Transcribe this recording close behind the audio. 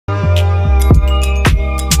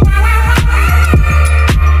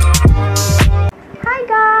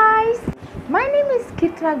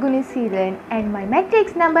Gunusilan and my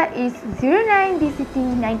matrix number is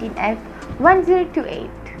 09DCT19F1028.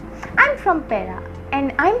 I'm from Perak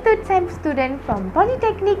and I'm 3rd sem student from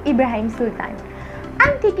Polytechnic Ibrahim Sultan.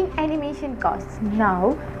 I'm taking animation course.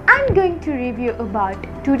 Now I'm going to review about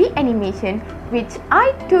 2D animation which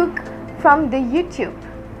I took from the YouTube.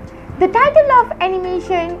 The title of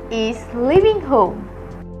animation is Living Home.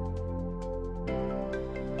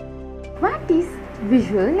 What is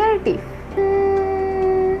visual narrative?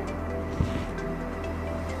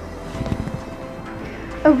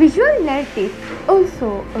 A visual narrative,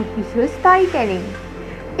 also a visual storytelling,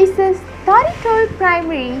 is a story told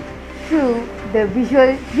primarily through the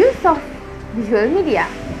visual use of visual media.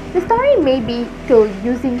 The story may be told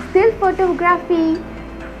using still photography,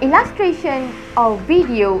 illustration or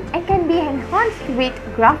video and can be enhanced with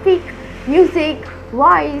graphic, music,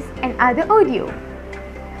 voice and other audio.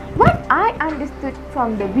 What I understood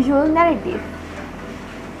from the visual narrative.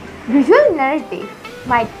 Visual narrative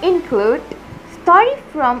might include story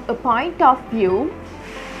from a point of view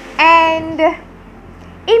and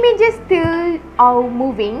images still or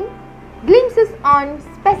moving, glimpses on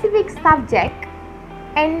specific subject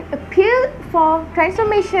and appeal for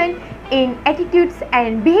transformation in attitudes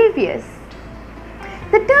and behaviors.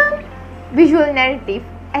 The term visual narrative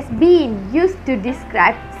has been used to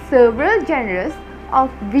describe several genres of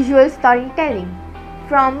visual storytelling,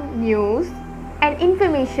 from news and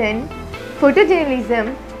information,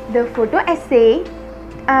 photojournalism, the photo essay,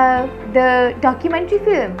 the documentary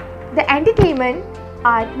film, the entertainment,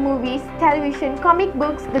 art, movies, television, comic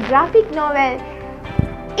books, the graphic novel.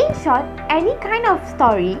 In short, any kind of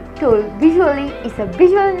story told visually is a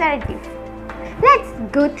visual narrative. Let's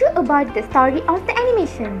go through about the story of the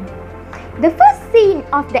animation. The first scene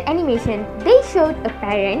of the animation, they showed a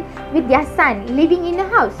parent with their son living in a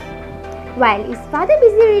house. While his father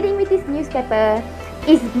busy reading with his newspaper,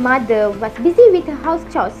 his mother was busy with her house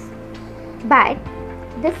chores. But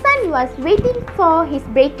the son was waiting for his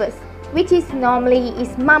breakfast, which is normally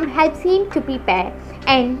his mom helps him to prepare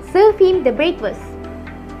and serve him the breakfast.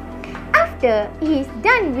 After he is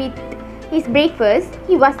done with his breakfast,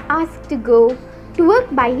 he was asked to go to work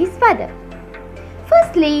by his father.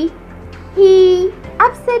 Firstly, he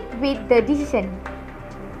upset with the decision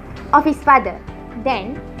of his father.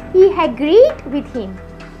 Then he agreed with him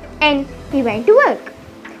and he went to work.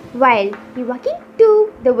 While he walking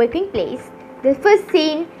to the working place, the first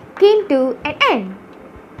scene came to an end.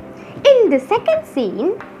 In the second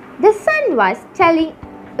scene, the son was telling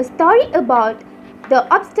a story about the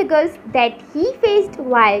obstacles that he faced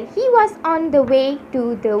while he was on the way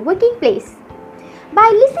to the working place.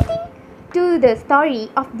 By listening to the story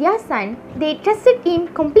of their son, they trusted him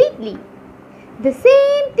completely. The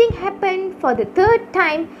same thing happened for the third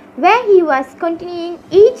time where he was continuing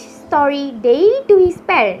each story daily to his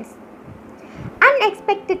parents.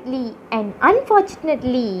 Unexpectedly and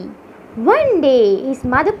unfortunately, one day his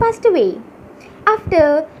mother passed away.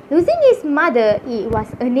 After losing his mother, he was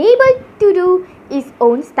unable to do his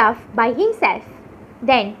own stuff by himself.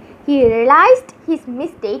 Then he realized his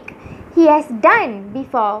mistake he has done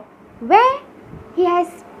before, where he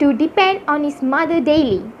has to depend on his mother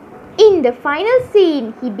daily. In the final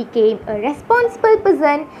scene, he became a responsible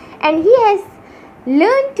person and he has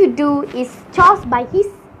learned to do his chores by his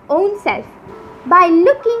own self. By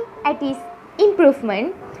looking at his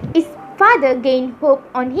improvement, his father gained hope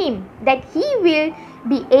on him that he will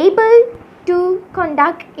be able to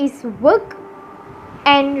conduct his work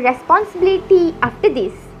and responsibility after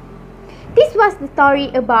this. This was the story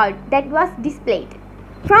about that was displayed.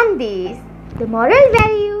 From this, the moral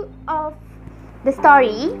value of the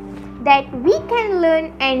story that we can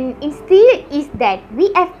learn and instill is that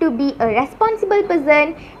we have to be a responsible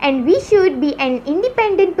person and we should be an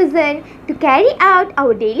independent person to carry out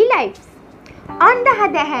our daily lives. On the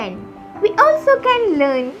other hand, we also can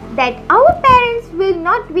learn that our parents will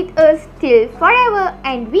not with us till forever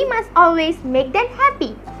and we must always make them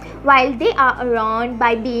happy while they are around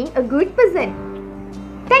by being a good person.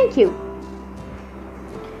 Thank you.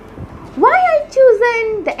 Why I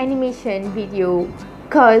chosen the animation video?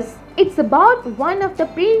 Because it's about one of the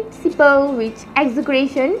principles which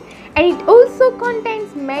exaggeration and it also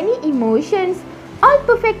contains many emotions all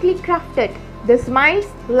perfectly crafted, the smiles,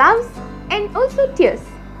 loves and also tears.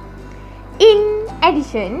 In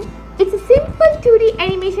addition, it's a simple 2D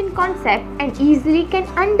animation concept and easily can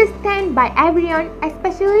understand by everyone,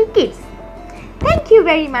 especially kids. Thank you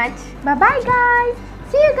very much. Bye bye guys.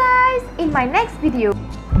 See you guys in my next video.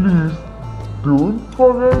 Please don't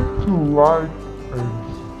forget to like and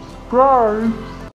subscribe.